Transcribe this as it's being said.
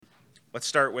Let's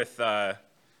start with the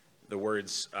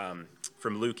words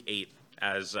from Luke 8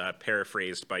 as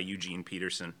paraphrased by Eugene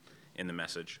Peterson in the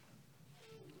Message.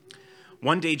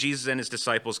 One day Jesus and his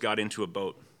disciples got into a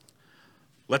boat.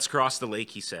 "Let's cross the lake,"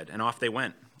 he said, and off they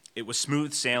went. It was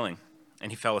smooth sailing, and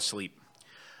he fell asleep.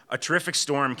 A terrific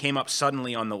storm came up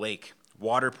suddenly on the lake.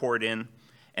 Water poured in,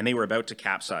 and they were about to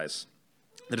capsize.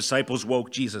 The disciples woke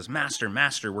Jesus. "Master,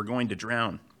 Master, we're going to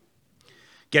drown."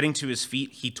 Getting to his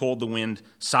feet, he told the wind,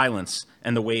 "Silence,"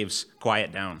 and the waves,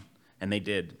 "Quiet down." And they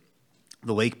did.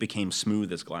 The lake became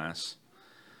smooth as glass.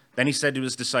 Then he said to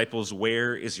his disciples,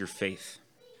 "Where is your faith?"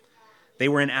 They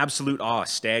were in absolute awe,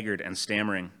 staggered and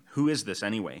stammering. "Who is this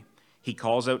anyway?" He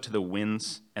calls out to the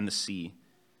winds and the sea,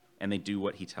 and they do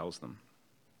what he tells them.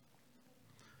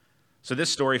 So this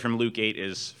story from Luke 8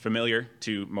 is familiar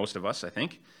to most of us, I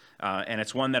think. And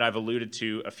it's one that I've alluded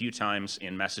to a few times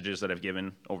in messages that I've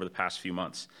given over the past few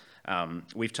months.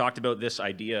 We've talked about this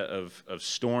idea of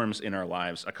storms in our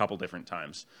lives a couple different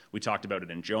times. We talked about it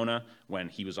in Jonah when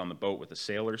he was on the boat with the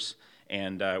sailors,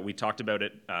 and we talked about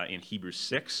it in Hebrews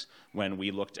 6 when we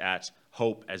looked at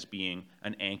hope as being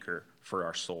an anchor for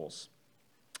our souls.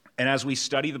 And as we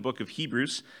study the book of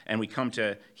Hebrews, and we come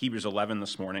to Hebrews 11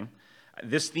 this morning,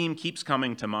 this theme keeps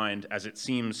coming to mind as it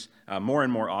seems more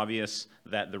and more obvious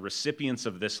that the recipients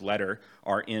of this letter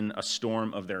are in a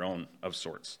storm of their own of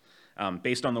sorts.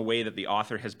 Based on the way that the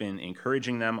author has been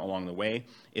encouraging them along the way,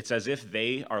 it's as if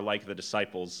they are like the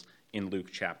disciples in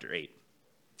Luke chapter 8.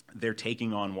 They're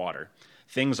taking on water.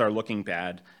 Things are looking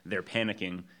bad, they're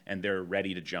panicking, and they're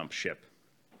ready to jump ship.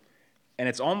 And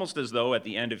it's almost as though at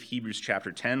the end of Hebrews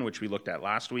chapter 10, which we looked at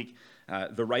last week,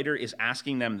 the writer is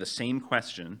asking them the same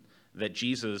question that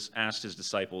Jesus asked his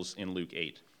disciples in Luke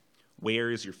 8. Where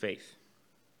is your faith?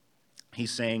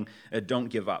 He's saying, don't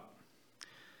give up.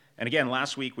 And again,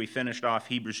 last week we finished off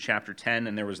Hebrews chapter 10,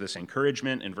 and there was this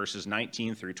encouragement in verses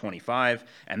 19 through 25,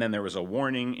 and then there was a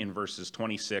warning in verses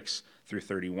 26 through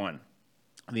 31.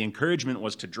 The encouragement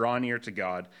was to draw near to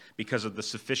God because of the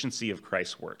sufficiency of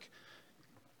Christ's work,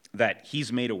 that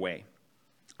he's made a way.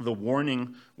 The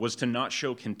warning was to not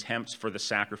show contempt for the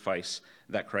sacrifice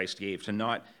that Christ gave, to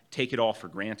not take it all for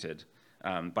granted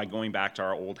by going back to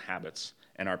our old habits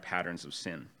and our patterns of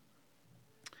sin.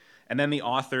 And then the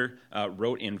author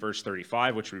wrote in verse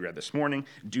 35, which we read this morning,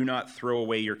 "Do not throw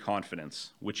away your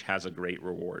confidence, which has a great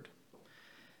reward."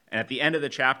 And at the end of the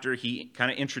chapter, he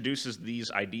kind of introduces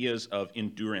these ideas of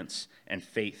endurance and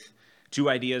faith, two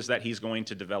ideas that he's going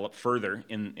to develop further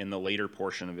in the later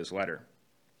portion of his letter.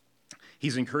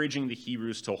 He's encouraging the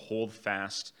Hebrews to hold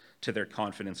fast to their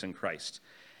confidence in Christ.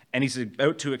 And he's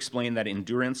about to explain that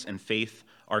endurance and faith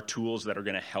are tools that are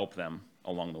going to help them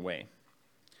along the way.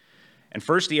 And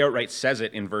first, he outright says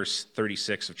it in verse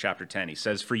 36 of chapter 10. He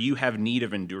says, "For you have need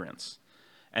of endurance."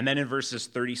 And then in verses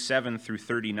 37 through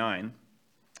 39,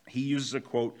 he uses a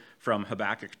quote from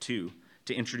Habakkuk 2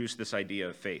 to introduce this idea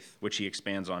of faith, which he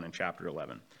expands on in chapter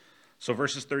 11. So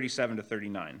verses 37 to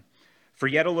 39. "For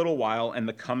yet a little while, and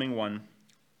the coming one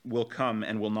will come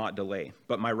and will not delay.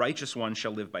 But my righteous one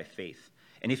shall live by faith.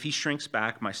 And if he shrinks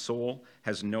back, my soul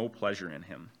has no pleasure in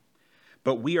him.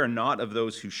 But we are not of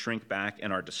those who shrink back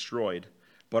and are destroyed,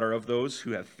 but are of those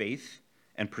who have faith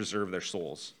and preserve their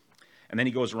souls." And then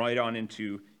he goes right on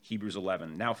into Hebrews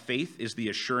 11. "Now faith is the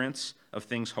assurance of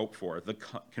things hoped for, the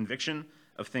conviction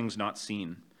of things not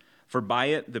seen. For by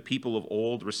it the people of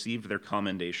old received their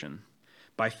commendation.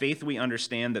 By faith we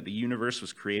understand that the universe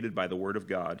was created by the word of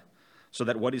God, so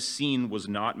that what is seen was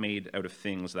not made out of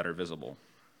things that are visible."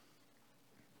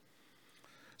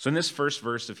 So in this first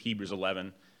verse of Hebrews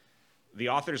 11, the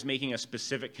author is making a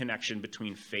specific connection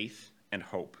between faith and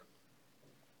hope.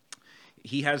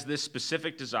 He has this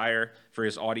specific desire for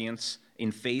his audience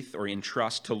in faith or in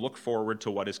trust to look forward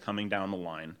to what is coming down the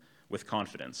line with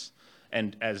confidence.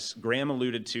 And as Graham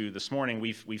alluded to this morning,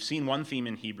 we've seen one theme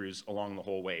in Hebrews along the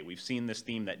whole way. We've seen this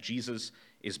theme that Jesus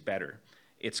is better.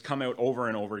 It's come out over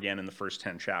and over again in the first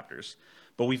 10 chapters.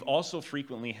 But we've also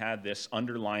frequently had this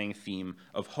underlying theme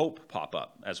of hope pop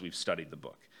up as we've studied the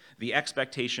book. The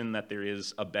expectation that there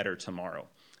is a better tomorrow,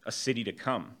 a city to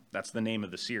come. That's the name of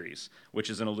the series, which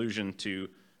is an allusion to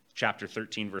chapter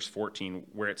 13, verse 14,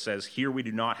 where it says, "Here we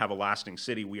do not have a lasting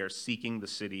city. We are seeking the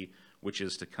city which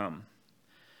is to come."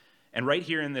 And right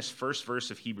here in this first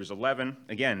verse of Hebrews 11,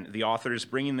 again, the author is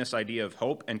bringing this idea of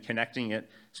hope and connecting it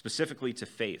specifically to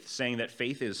faith, saying that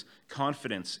faith is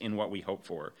confidence in what we hope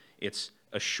for. It's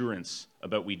assurance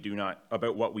about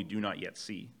what we do not yet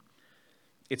see.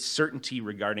 It's certainty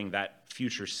regarding that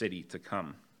future city to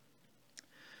come.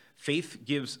 Faith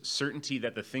gives certainty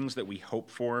that the things that we hope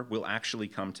for will actually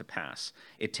come to pass.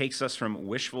 It takes us from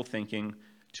wishful thinking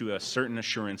to a certain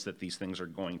assurance that these things are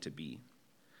going to be.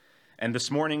 And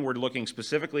this morning, we're looking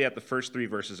specifically at the first 3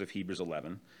 verses of Hebrews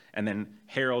 11, and then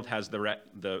Harold has the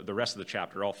rest of the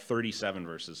chapter, all 37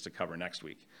 verses to cover next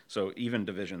week. So even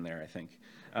division there, I think.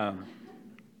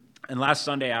 And last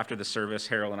Sunday after the service,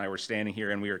 Harold and I were standing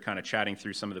here, and we were kind of chatting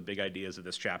through some of the big ideas of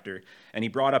this chapter, and he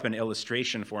brought up an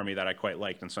illustration for me that I quite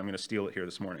liked, and so I'm going to steal it here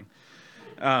this morning.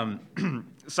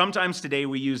 Sometimes today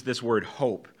we use this word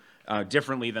hope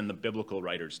differently than the biblical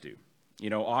writers do. You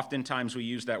know, oftentimes we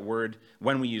use that word,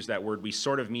 when we use that word, we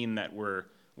sort of mean that we're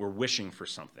wishing for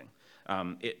something.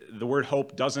 The word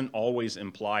hope doesn't always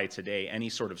imply today any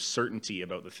sort of certainty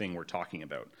about the thing we're talking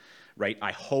about, right?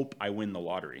 I hope I win the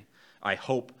lottery. I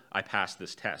hope I pass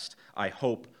this test. I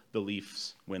hope the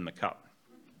Leafs win the cup.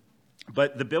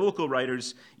 But the biblical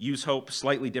writers use hope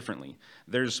slightly differently.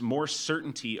 There's more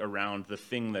certainty around the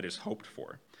thing that is hoped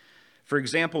for. For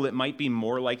example, it might be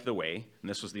more like the way, and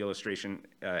this was the illustration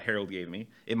Harold gave me,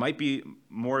 it might be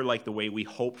more like the way we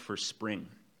hope for spring.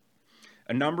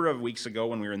 A number of weeks ago,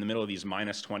 when we were in the middle of these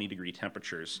minus 20-degree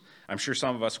temperatures, I'm sure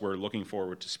some of us were looking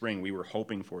forward to spring. We were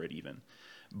hoping for it even.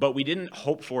 But we didn't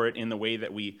hope for it in the way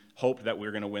that we hoped that we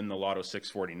were going to win the Lotto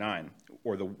 649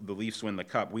 or the Leafs win the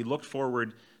cup. We looked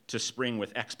forward to spring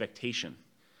with expectation,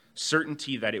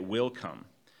 certainty that it will come.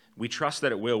 We trust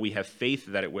that it will. We have faith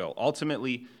that it will.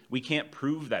 Ultimately, we can't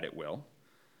prove that it will,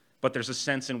 but there's a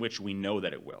sense in which we know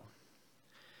that it will.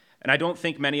 And I don't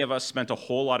think many of us spent a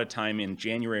whole lot of time in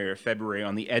January or February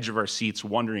on the edge of our seats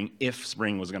wondering if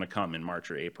spring was going to come in March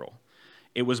or April.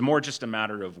 It was more just a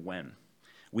matter of when.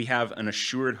 We have an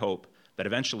assured hope that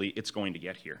eventually it's going to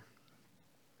get here.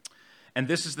 And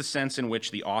this is the sense in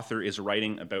which the author is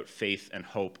writing about faith and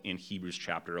hope in Hebrews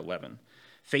chapter 11.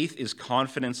 Faith is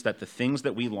confidence that the things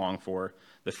that we long for,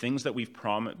 the things that we've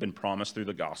been promised through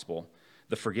the gospel,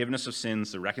 the forgiveness of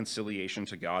sins, the reconciliation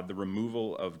to God, the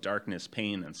removal of darkness,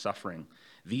 pain, and suffering,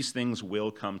 these things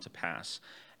will come to pass.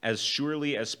 As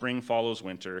surely as spring follows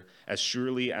winter, as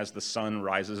surely as the sun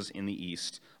rises in the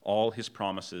east, all his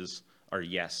promises are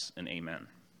yes and amen.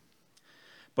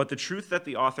 But the truth that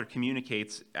the author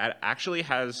communicates actually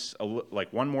has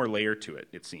one more layer to it,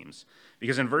 it seems.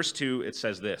 Because in verse 2, it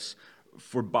says this,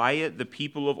 "For by it the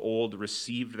people of old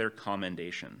received their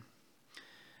commendation."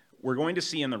 We're going to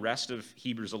see in the rest of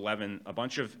Hebrews 11 a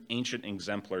bunch of ancient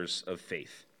exemplars of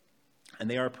faith. And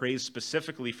they are praised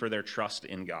specifically for their trust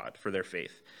in God, for their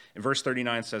faith. And verse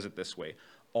 39 says it this way,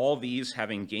 "All these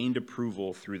having gained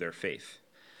approval through their faith."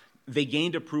 They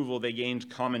gained approval, they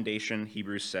gained commendation,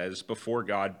 Hebrews says, before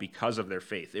God because of their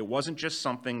faith. It wasn't just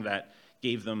something that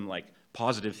gave them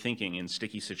positive thinking in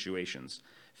sticky situations.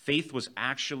 Faith was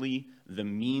actually the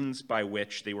means by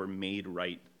which they were made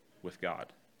right with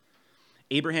God.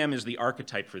 Abraham is the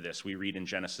archetype for this, we read in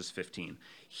Genesis 15.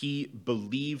 He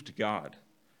believed God,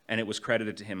 and it was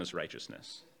credited to him as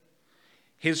righteousness.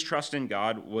 His trust in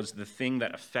God was the thing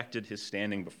that affected his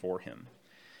standing before him.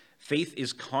 Faith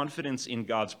is confidence in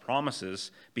God's promises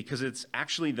because it's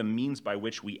actually the means by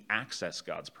which we access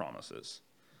God's promises.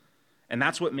 And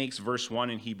that's what makes verse 1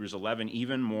 in Hebrews 11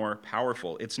 even more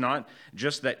powerful. It's not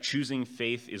just that choosing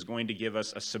faith is going to give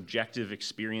us a subjective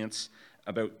experience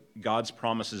about God's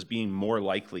promises being more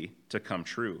likely to come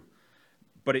true.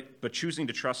 But choosing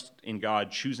to trust in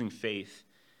God, choosing faith,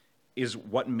 is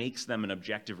what makes them an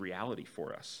objective reality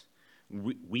for us.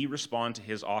 We respond to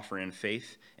his offer in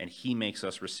faith, and he makes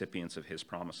us recipients of his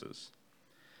promises.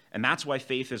 And that's why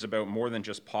faith is about more than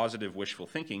just positive wishful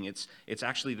thinking. It's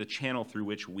actually the channel through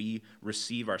which we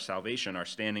receive our salvation, our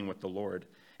standing with the Lord,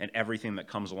 and everything that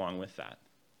comes along with that.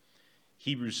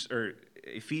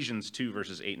 Ephesians 2,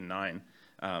 verses 8 and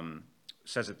 9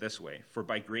 says it this way, "For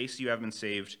by grace you have been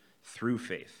saved through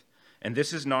faith. And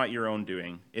this is not your own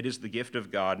doing. It is the gift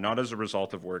of God, not as a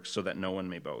result of works, so that no one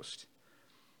may boast."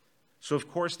 So, of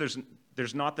course,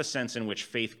 there's not the sense in which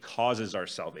faith causes our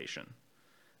salvation.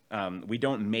 We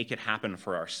don't make it happen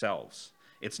for ourselves.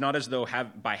 It's not as though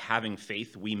by having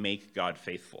faith we make God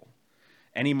faithful,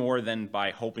 any more than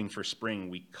by hoping for spring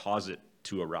we cause it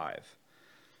to arrive.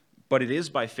 But it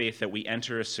is by faith that we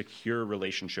enter a secure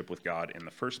relationship with God in the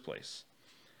first place.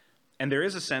 And there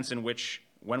is a sense in which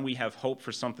when we have hope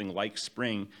for something like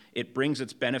spring, it brings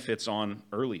its benefits on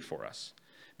early for us.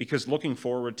 Because looking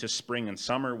forward to spring and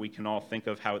summer, we can all think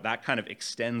of how that kind of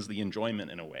extends the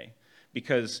enjoyment in a way.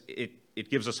 Because it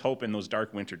gives us hope in those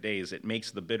dark winter days. It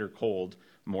makes the bitter cold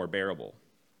more bearable.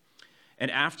 And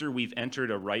after we've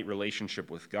entered a right relationship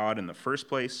with God in the first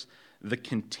place, the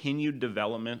continued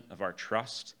development of our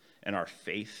trust and our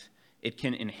faith, it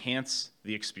can enhance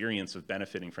the experience of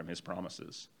benefiting from his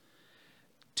promises.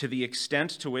 To the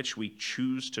extent to which we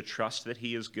choose to trust that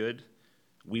he is good,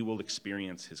 we will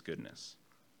experience his goodness.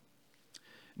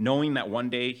 Knowing that one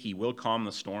day he will calm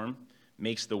the storm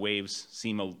makes the waves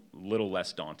seem a little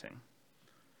less daunting.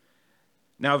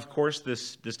 Now, of course,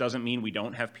 this doesn't mean we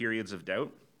don't have periods of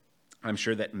doubt. I'm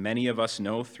sure that many of us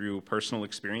know through personal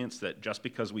experience that just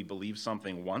because we believe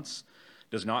something once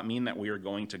does not mean that we are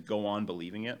going to go on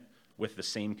believing it with the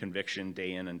same conviction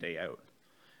day in and day out.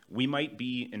 We might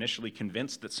be initially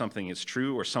convinced that something is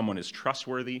true or someone is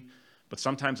trustworthy, but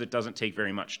sometimes it doesn't take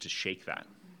very much to shake that.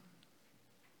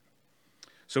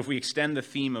 So if we extend the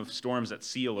theme of storms at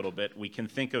sea a little bit, we can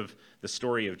think of the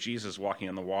story of Jesus walking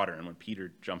on the water and when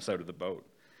Peter jumps out of the boat.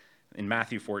 In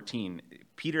Matthew 14,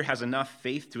 Peter has enough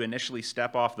faith to initially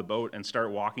step off the boat and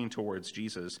start walking towards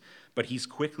Jesus, but he's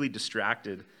quickly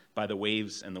distracted by the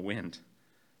waves and the wind.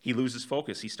 He loses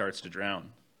focus. He starts to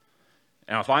drown.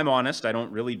 Now, if I'm honest, I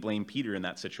don't really blame Peter in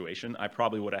that situation. I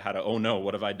probably would have had a, oh no,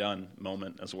 what have I done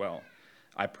moment as well.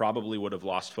 I probably would have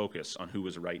lost focus on who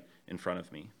was right in front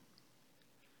of me.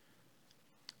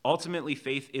 Ultimately,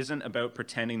 faith isn't about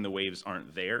pretending the waves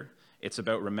aren't there. It's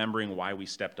about remembering why we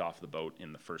stepped off the boat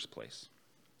in the first place.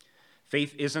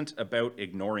 Faith isn't about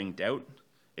ignoring doubt.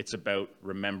 It's about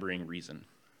remembering reason.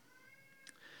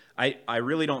 I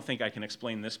really don't think I can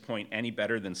explain this point any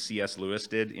better than C.S. Lewis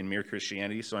did in Mere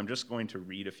Christianity, so I'm just going to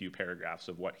read a few paragraphs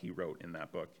of what he wrote in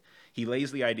that book. He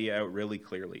lays the idea out really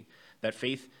clearly, that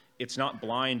faith, it's not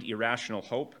blind, irrational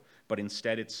hope, but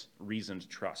instead it's reasoned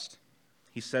trust.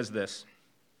 He says this,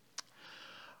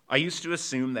 I used to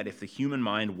assume that if the human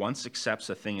mind once accepts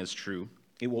a thing as true,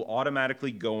 it will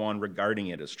automatically go on regarding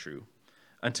it as true,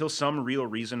 until some real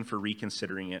reason for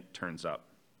reconsidering it turns up.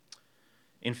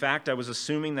 In fact, I was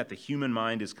assuming that the human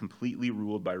mind is completely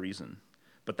ruled by reason,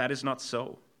 but that is not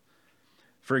so.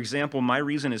 For example, my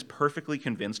reason is perfectly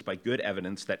convinced by good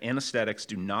evidence that anesthetics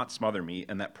do not smother me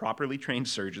and that properly trained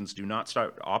surgeons do not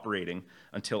start operating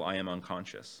until I am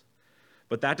unconscious.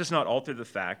 But that does not alter the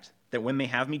fact that when they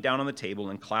have me down on the table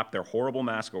and clap their horrible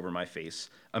mask over my face,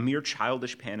 a mere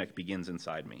childish panic begins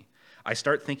inside me. I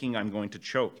start thinking I'm going to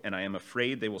choke, and I am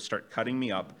afraid they will start cutting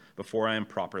me up before I am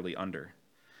properly under.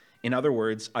 In other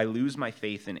words, I lose my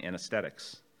faith in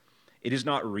anesthetics. It is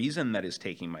not reason that is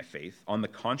taking my faith. On the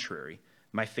contrary,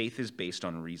 my faith is based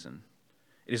on reason.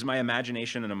 It is my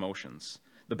imagination and emotions.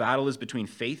 The battle is between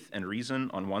faith and reason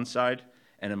on one side,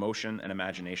 and emotion and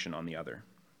imagination on the other.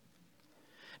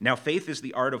 Now, faith is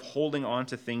the art of holding on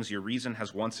to things your reason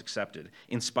has once accepted,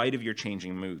 in spite of your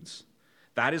changing moods.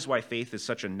 That is why faith is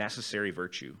such a necessary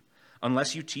virtue.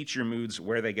 Unless you teach your moods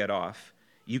where they get off,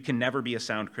 you can never be a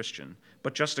sound Christian,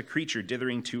 but just a creature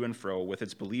dithering to and fro with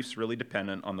its beliefs really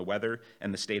dependent on the weather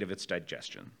and the state of its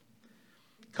digestion.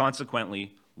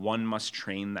 Consequently, one must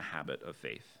train the habit of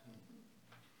faith.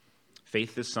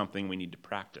 Faith is something we need to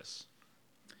practice.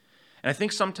 And I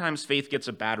think sometimes faith gets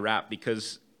a bad rap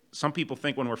because some people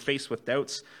think when we're faced with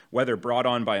doubts, whether brought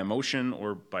on by emotion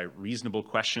or by reasonable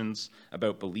questions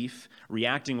about belief,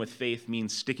 reacting with faith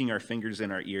means sticking our fingers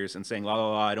in our ears and saying, la,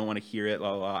 la, la, I don't want to hear it,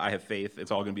 la, la, la, I have faith,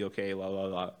 it's all going to be okay, la, la,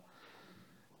 la.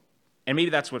 And maybe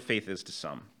that's what faith is to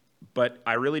some. But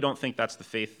I really don't think that's the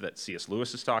faith that C.S.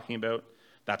 Lewis is talking about.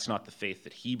 That's not the faith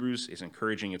that Hebrews is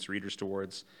encouraging its readers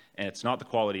towards. And it's not the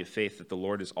quality of faith that the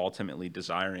Lord is ultimately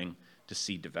desiring to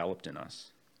see developed in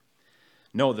us.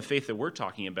 No, the faith that we're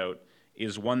talking about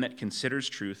is one that considers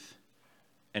truth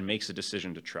and makes a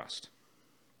decision to trust.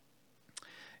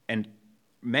 And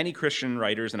many Christian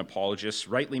writers and apologists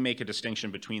rightly make a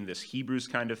distinction between this Hebrews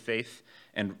kind of faith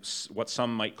and what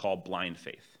some might call blind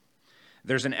faith.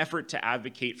 There's an effort to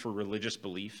advocate for religious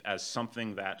belief as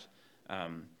something that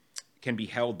can be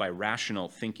held by rational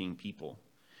thinking people.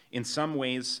 In some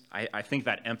ways, I think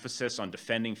that emphasis on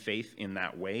defending faith in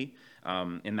that way,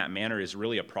 in that manner, is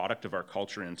really a product of our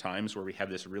culture and times where we have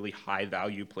this really high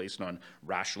value placed on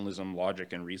rationalism,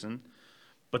 logic, and reason.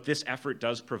 But this effort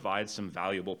does provide some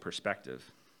valuable perspective.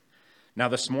 Now,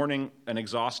 this morning, an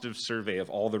exhaustive survey of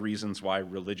all the reasons why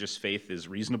religious faith is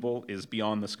reasonable is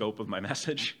beyond the scope of my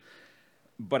message.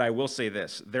 But I will say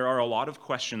this, there are a lot of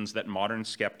questions that modern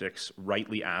skeptics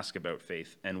rightly ask about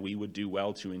faith, and we would do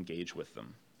well to engage with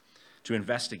them, to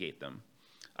investigate them.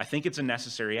 I think it's a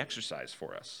necessary exercise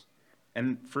for us,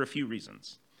 and for a few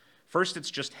reasons. First,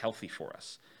 it's just healthy for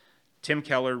us. Tim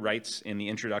Keller writes in the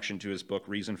introduction to his book,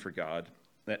 Reason for God,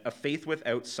 that a faith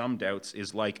without some doubts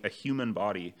is like a human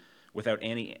body without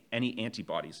any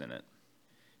antibodies in it.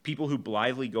 People who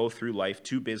blithely go through life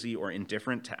too busy or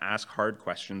indifferent to ask hard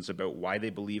questions about why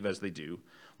they believe as they do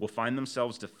will find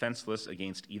themselves defenseless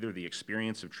against either the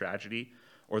experience of tragedy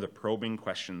or the probing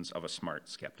questions of a smart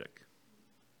skeptic.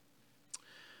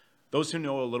 Those who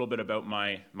know a little bit about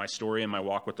my story and my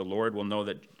walk with the Lord will know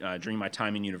that during my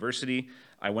time in university,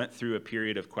 I went through a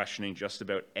period of questioning just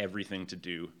about everything to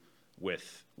do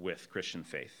with Christian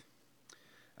faith.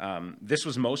 This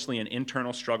was mostly an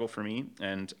internal struggle for me,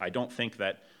 and I don't think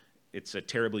that it's a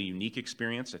terribly unique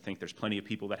experience. I think there's plenty of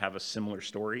people that have a similar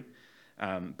story.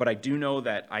 But I do know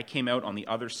that I came out on the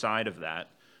other side of that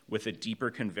with a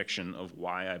deeper conviction of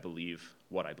why I believe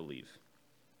what I believe.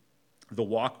 The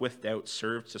walk with doubt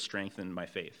served to strengthen my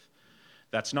faith.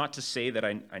 That's not to say that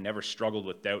I never struggled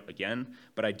with doubt again,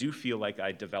 but I do feel like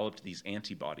I developed these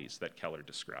antibodies that Keller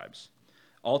describes.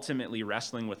 Ultimately,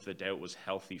 wrestling with the doubt was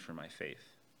healthy for my faith.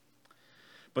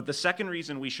 But the second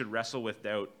reason we should wrestle with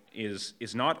doubt is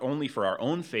not only for our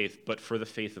own faith, but for the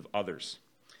faith of others.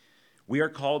 We are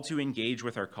called to engage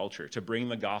with our culture, to bring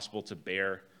the gospel to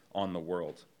bear on the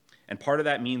world. And part of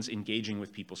that means engaging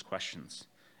with people's questions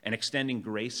and extending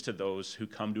grace to those who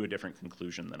come to a different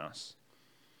conclusion than us.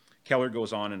 Keller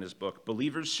goes on in his book,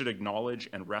 believers should acknowledge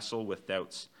and wrestle with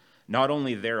doubts, not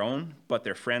only their own, but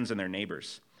their friends and their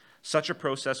neighbors. Such a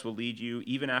process will lead you,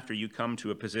 even after you come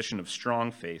to a position of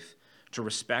strong faith, to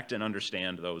respect and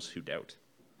understand those who doubt.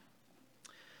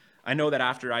 I know that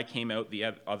after I came out the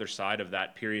other side of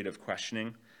that period of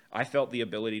questioning, I felt the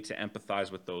ability to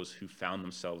empathize with those who found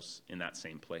themselves in that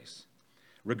same place,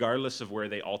 regardless of where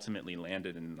they ultimately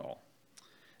landed in it all.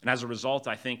 And as a result,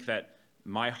 I think that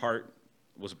my heart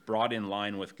was brought in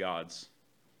line with God's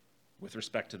with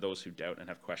respect to those who doubt and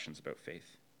have questions about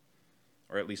faith,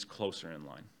 or at least closer in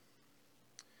line.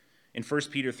 In 1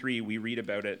 Peter 3, we read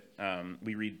about it,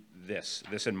 we read this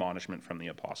admonishment from the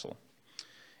apostle.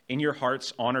 In your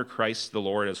hearts, honor Christ the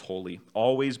Lord as holy,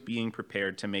 always being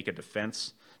prepared to make a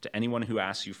defense to anyone who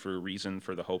asks you for a reason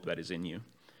for the hope that is in you.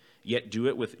 Yet do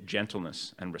it with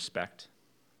gentleness and respect.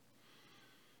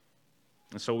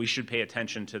 And so we should pay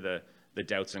attention to the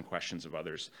doubts and questions of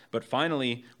others. But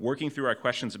finally, working through our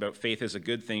questions about faith is a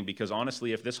good thing because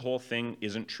honestly, if this whole thing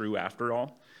isn't true after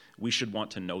all, we should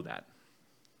want to know that.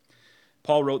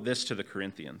 Paul wrote this to the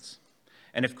Corinthians,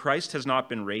 and if Christ has not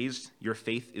been raised, your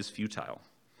faith is futile.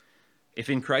 If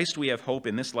in Christ we have hope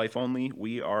in this life only,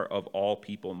 we are of all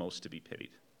people most to be pitied.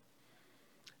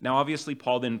 Now, obviously,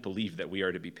 Paul didn't believe that we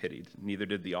are to be pitied. Neither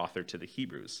did the author to the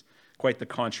Hebrews. Quite the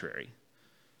contrary.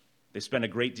 They spent a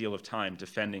great deal of time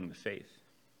defending the faith.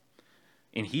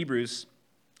 In Hebrews,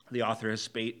 the author has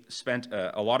spent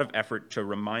a lot of effort to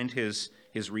remind his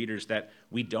readers that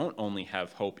we don't only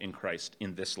have hope in Christ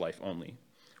in this life only.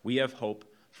 We have hope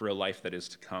for a life that is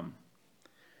to come.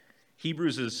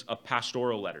 Hebrews is a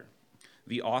pastoral letter.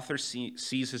 The author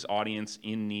sees his audience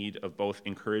in need of both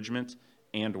encouragement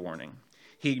and warning.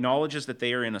 He acknowledges that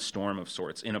they are in a storm of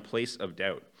sorts, in a place of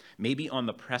doubt, maybe on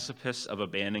the precipice of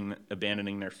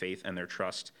abandoning their faith and their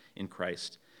trust in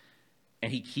Christ.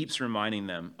 And he keeps reminding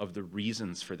them of the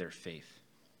reasons for their faith.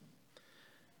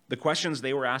 The questions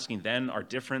they were asking then are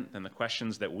different than the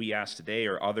questions that we ask today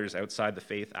or others outside the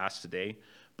faith ask today,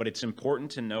 but it's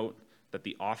important to note that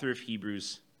the author of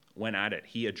Hebrews went at it.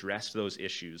 He addressed those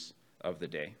issues of the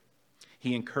day.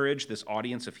 He encouraged this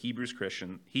audience of Hebrew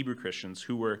Christians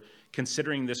who were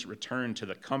considering this return to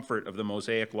the comfort of the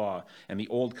Mosaic law and the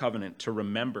Old Covenant to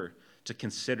remember, to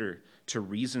consider, to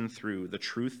reason through the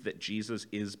truth that Jesus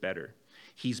is better.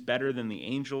 He's better than the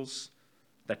angels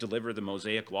that delivered the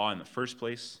Mosaic law in the first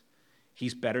place.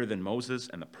 He's better than Moses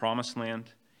and the Promised Land.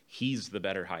 He's the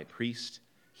better high priest.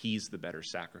 He's the better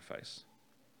sacrifice.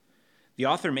 The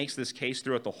author makes this case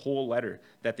throughout the whole letter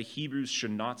that the Hebrews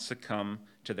should not succumb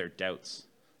to their doubts,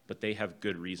 but they have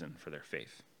good reason for their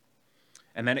faith.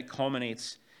 And then it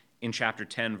culminates in chapter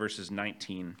 10, verses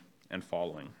 19 and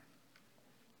following.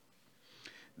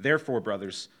 Therefore,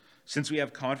 brothers, since we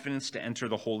have confidence to enter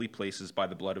the holy places by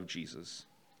the blood of Jesus,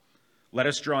 let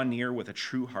us draw near with a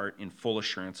true heart in full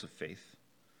assurance of faith.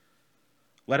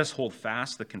 Let us hold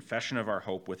fast the confession of our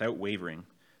hope without wavering,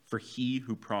 for he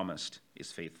who promised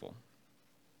is faithful.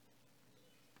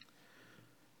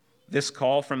 This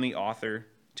call from the author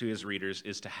to his readers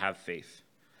is to have faith.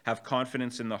 Have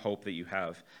confidence in the hope that you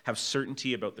have. Have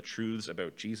certainty about the truths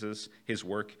about Jesus, his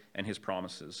work, and his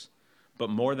promises. But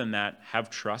more than that, have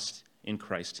trust in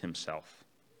Christ himself.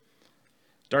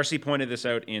 Darcy pointed this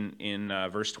out in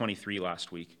verse 23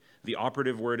 last week. The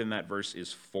operative word in that verse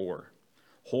is for.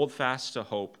 Hold fast to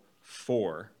hope,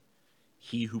 for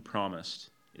he who promised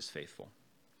is faithful.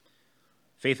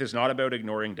 Faith is not about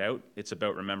ignoring doubt. It's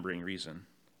about remembering reason.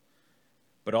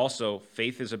 But also,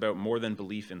 faith is about more than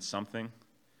belief in something.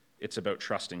 It's about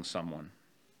trusting someone.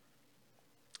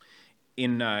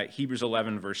 In Hebrews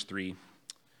 11, verse 3,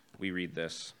 we read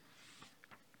this.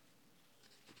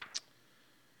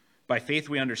 By faith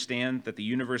we understand that the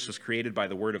universe was created by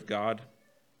the word of God,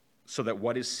 so that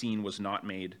what is seen was not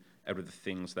made out of the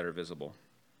things that are visible.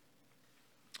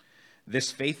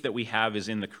 This faith that we have is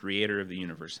in the creator of the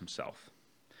universe himself.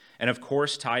 And of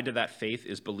course, tied to that faith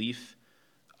is belief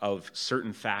of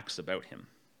certain facts about him.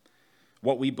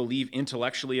 What we believe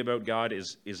intellectually about God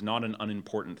is not an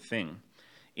unimportant thing.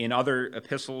 In other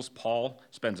epistles, Paul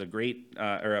spends a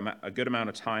good amount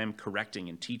of time correcting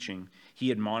and teaching. He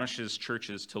admonishes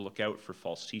churches to look out for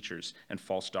false teachers and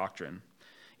false doctrine.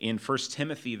 In 1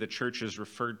 Timothy, the church is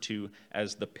referred to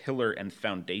as the pillar and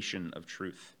foundation of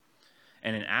truth.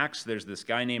 And in Acts, there's this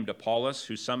guy named Apollos,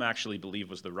 who some actually believe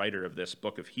was the writer of this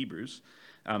book of Hebrews.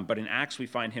 But in Acts, we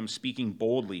find him speaking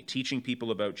boldly, teaching people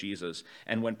about Jesus.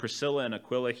 And when Priscilla and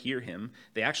Aquila hear him,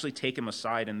 they actually take him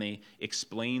aside and they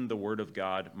explain the word of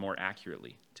God more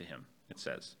accurately to him, it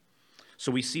says.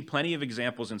 So we see plenty of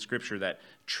examples in Scripture that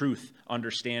truth,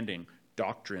 understanding,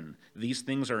 doctrine, these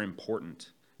things are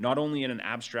important, not only in an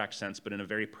abstract sense, but in a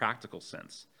very practical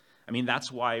sense. I mean,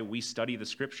 that's why we study the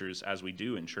Scriptures as we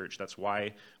do in church. That's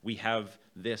why we have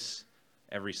this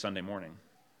every Sunday morning.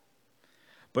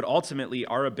 But ultimately,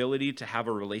 our ability to have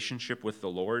a relationship with the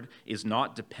Lord is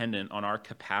not dependent on our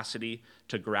capacity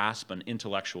to grasp an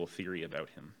intellectual theory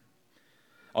about him.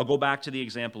 I'll go back to the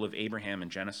example of Abraham in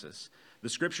Genesis. The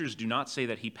Scriptures do not say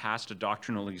that he passed a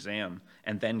doctrinal exam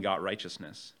and then got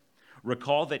righteousness.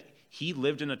 Recall that he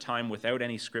lived in a time without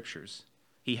any Scriptures.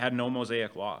 He had no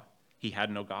Mosaic law. He had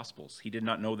no Gospels. He did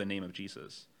not know the name of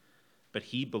Jesus. But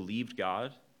he believed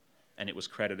God, and it was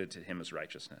credited to him as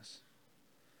righteousness.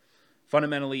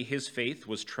 Fundamentally, his faith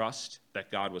was trust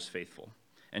that God was faithful.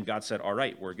 And God said, all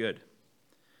right, we're good.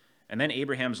 And then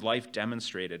Abraham's life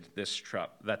demonstrated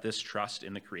that this trust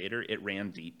in the Creator, it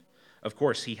ran deep. Of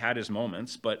course, he had his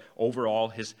moments, but overall,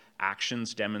 his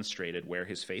actions demonstrated where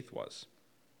his faith was.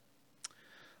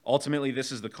 Ultimately,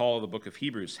 this is the call of the book of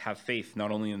Hebrews. Have faith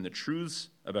not only in the truths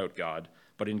about God,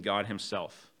 but in God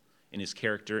himself, in his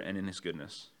character and in his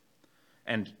goodness.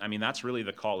 And I mean, that's really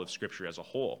the call of Scripture as a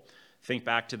whole. Think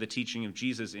back to the teaching of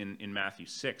Jesus in Matthew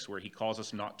 6, where he calls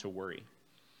us not to worry.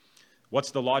 What's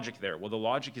the logic there? Well, the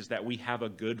logic is that we have a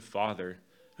good Father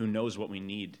who knows what we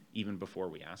need even before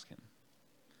we ask him.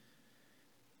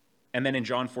 And then in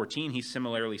John 14, he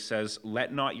similarly says,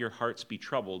 let not your hearts be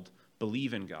troubled.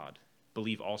 Believe in God.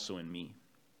 Believe also in me.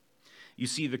 You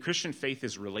see, the Christian faith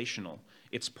is relational.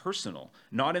 It's personal,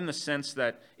 not in the sense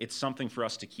that it's something for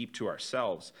us to keep to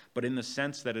ourselves, but in the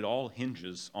sense that it all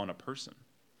hinges on a person.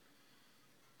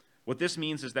 What this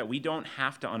means is that we don't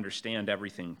have to understand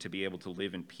everything to be able to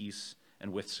live in peace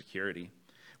and with security.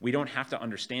 We don't have to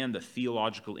understand the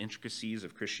theological intricacies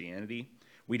of Christianity.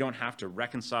 We don't have to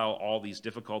reconcile all these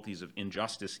difficulties of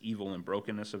injustice, evil, and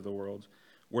brokenness of the world.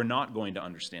 We're not going to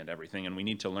understand everything, and we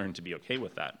need to learn to be okay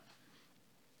with that.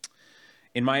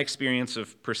 In my experience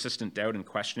of persistent doubt and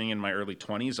questioning in my early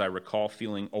 20s, I recall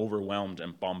feeling overwhelmed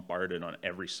and bombarded on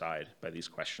every side by these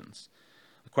questions.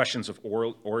 Questions of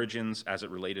origins as it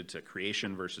related to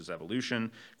creation versus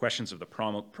evolution, questions of the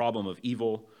problem of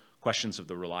evil, questions of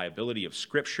the reliability of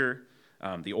Scripture,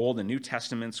 the Old and New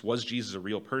Testaments, was Jesus a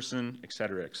real person,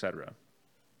 etc., etc.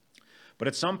 But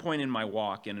at some point in my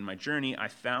walk and in my journey, I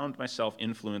found myself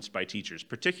influenced by teachers,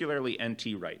 particularly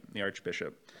N.T. Wright, the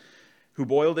Archbishop, who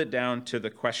boiled it down to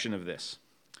the question of this: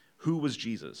 who was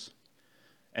Jesus?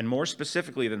 And more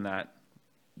specifically than that,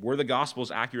 were the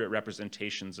Gospels accurate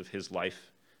representations of his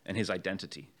life and his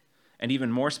identity? And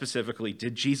even more specifically,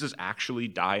 did Jesus actually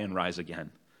die and rise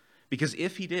again? Because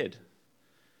if he did,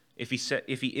 if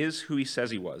he is who he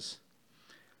says he was,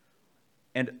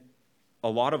 and a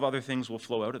lot of other things will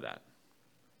flow out of that.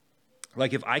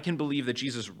 Like if I can believe that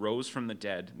Jesus rose from the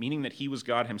dead, meaning that he was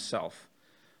God himself,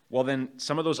 well then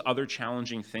some of those other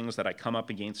challenging things that I come up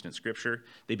against in Scripture,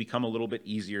 they become a little bit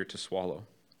easier to swallow.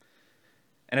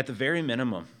 And at the very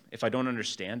minimum, if I don't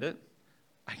understand it,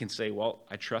 I can say, well,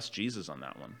 I trust Jesus on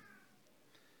that one.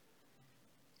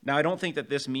 Now, I don't think that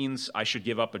this means I should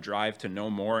give up a drive to know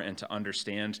more and to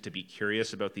understand, to be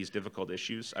curious about these difficult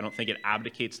issues. I don't think it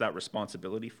abdicates that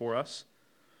responsibility for us.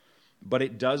 But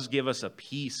it does give us a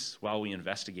peace while we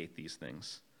investigate these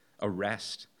things, a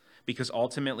rest. Because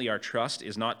ultimately our trust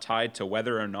is not tied to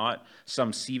whether or not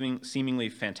some seemingly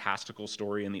fantastical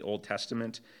story in the Old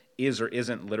Testament is or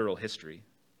isn't literal history.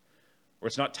 Or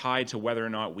it's not tied to whether or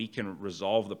not we can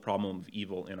resolve the problem of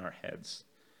evil in our heads.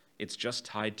 It's just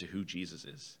tied to who Jesus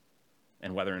is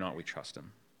and whether or not we trust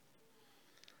him.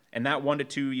 And that 1 to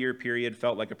 2 year period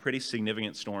felt like a pretty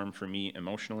significant storm for me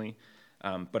emotionally.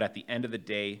 But at the end of the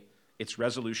day, its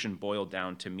resolution boiled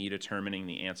down to me determining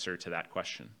the answer to that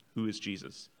question: who is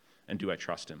Jesus, and do I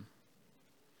trust him?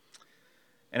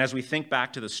 And as we think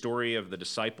back to the story of the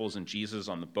disciples and Jesus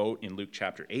on the boat in Luke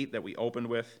chapter 8 that we opened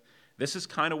with, this is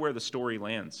kind of where the story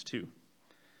lands too.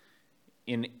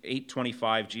 In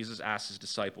 8:25, Jesus asks his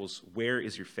disciples, "Where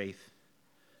is your faith?"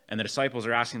 And the disciples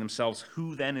are asking themselves,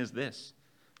 "Who then is this,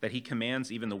 that he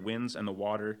commands even the winds and the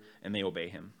water, and they obey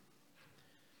him?"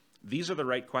 These are the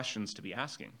right questions to be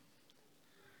asking.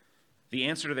 The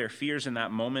answer to their fears in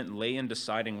that moment lay in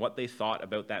deciding what they thought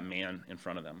about that man in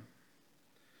front of them.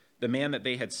 The man that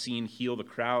they had seen heal the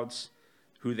crowds,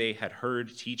 who they had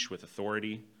heard teach with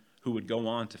authority, who would go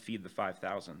on to feed the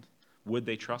 5,000. Would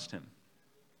they trust him?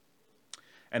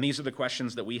 And these are the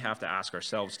questions that we have to ask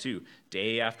ourselves too,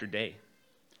 day after day.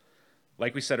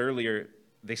 Like we said earlier,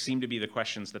 they seem to be the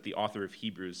questions that the author of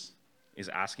Hebrews is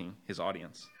asking his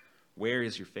audience. Where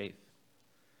is your faith?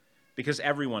 Because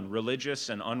everyone, religious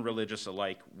and unreligious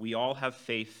alike, we all have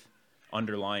faith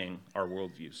underlying our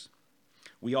worldviews.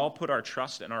 We all put our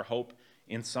trust and our hope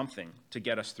in something to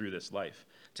get us through this life,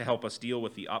 to help us deal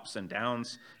with the ups and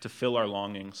downs, to fill our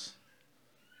longings,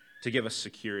 to give us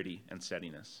security and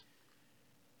steadiness.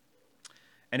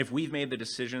 And if we've made the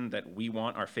decision that we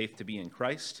want our faith to be in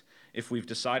Christ, if we've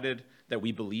decided that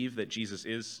we believe that Jesus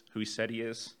is who he said he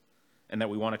is, and that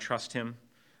we want to trust him,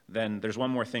 then there's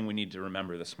one more thing we need to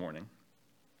remember this morning.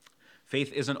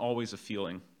 Faith isn't always a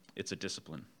feeling, it's a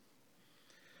discipline.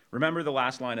 Remember the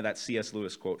last line of that C.S.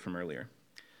 Lewis quote from earlier.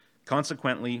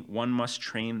 Consequently, one must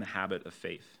train the habit of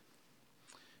faith.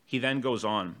 He then goes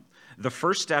on. The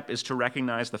first step is to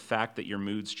recognize the fact that your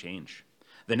moods change.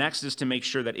 The next is to make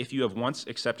sure that if you have once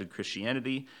accepted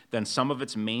Christianity, then some of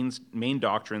its main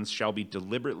doctrines shall be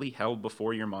deliberately held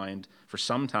before your mind for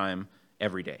some time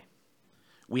every day.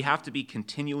 We have to be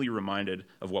continually reminded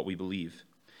of what we believe.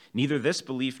 Neither this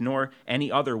belief nor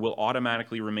any other will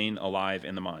automatically remain alive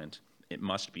in the mind. It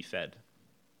must be fed.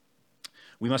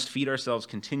 We must feed ourselves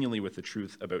continually with the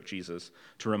truth about Jesus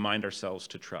to remind ourselves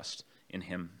to trust in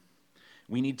him.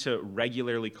 We need to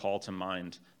regularly call to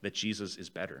mind that Jesus is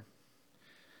better.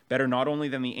 Better not only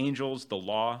than the angels, the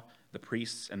law, the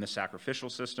priests, and the sacrificial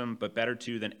system, but better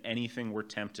too than anything we're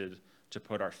tempted to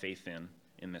put our faith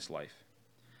in this life.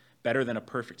 Better than a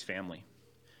perfect family.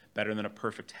 Better than a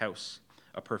perfect house,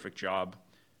 a perfect job.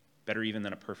 Better even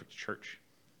than a perfect church.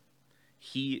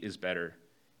 He is better.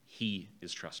 He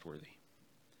is trustworthy.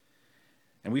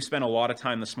 And we've spent a lot of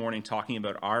time this morning talking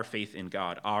about our faith in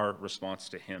God, our response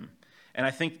to him. And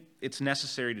I think it's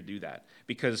necessary to do that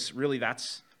because really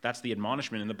that's the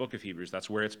admonishment in the book of Hebrews. That's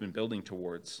where it's been building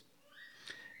towards.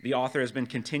 The author has been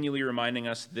continually reminding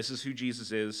us this is who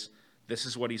Jesus is, this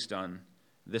is what he's done,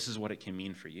 this is what it can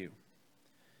mean for you.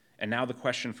 And now the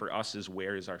question for us is,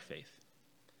 where is our faith?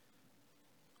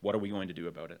 What are we going to do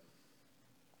about it?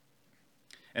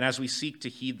 And as we seek to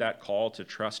heed that call to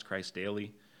trust Christ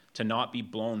daily, to not be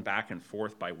blown back and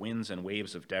forth by winds and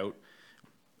waves of doubt,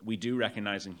 we do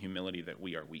recognize in humility that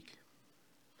we are weak.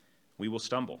 We will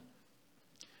stumble.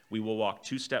 We will walk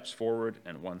 2 steps forward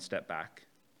and 1 step back.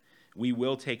 We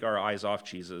will take our eyes off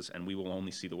Jesus and we will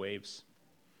only see the waves.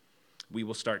 We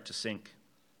will start to sink.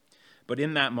 But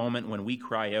in that moment when we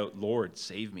cry out, "Lord,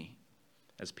 save me,"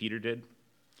 as Peter did,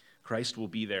 Christ will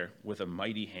be there with a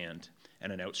mighty hand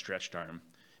and an outstretched arm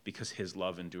because his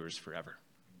love endures forever.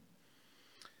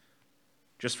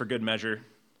 Just for good measure,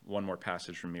 one more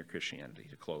passage from Mere Christianity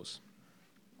to close.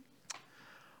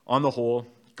 On the whole,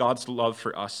 God's love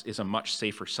for us is a much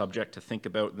safer subject to think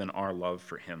about than our love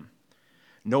for him.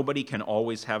 Nobody can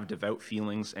always have devout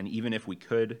feelings, and even if we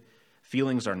could,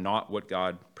 feelings are not what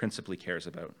God principally cares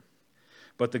about.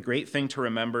 But the great thing to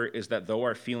remember is that though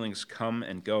our feelings come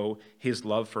and go, his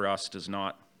love for us does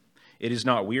not. It is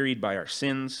not wearied by our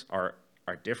sins, our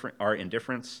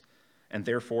indifference, and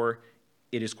therefore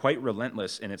it is quite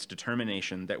relentless in its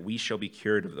determination that we shall be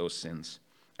cured of those sins,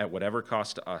 at whatever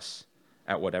cost to us,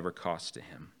 at whatever cost to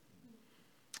him.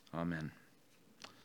 Amen.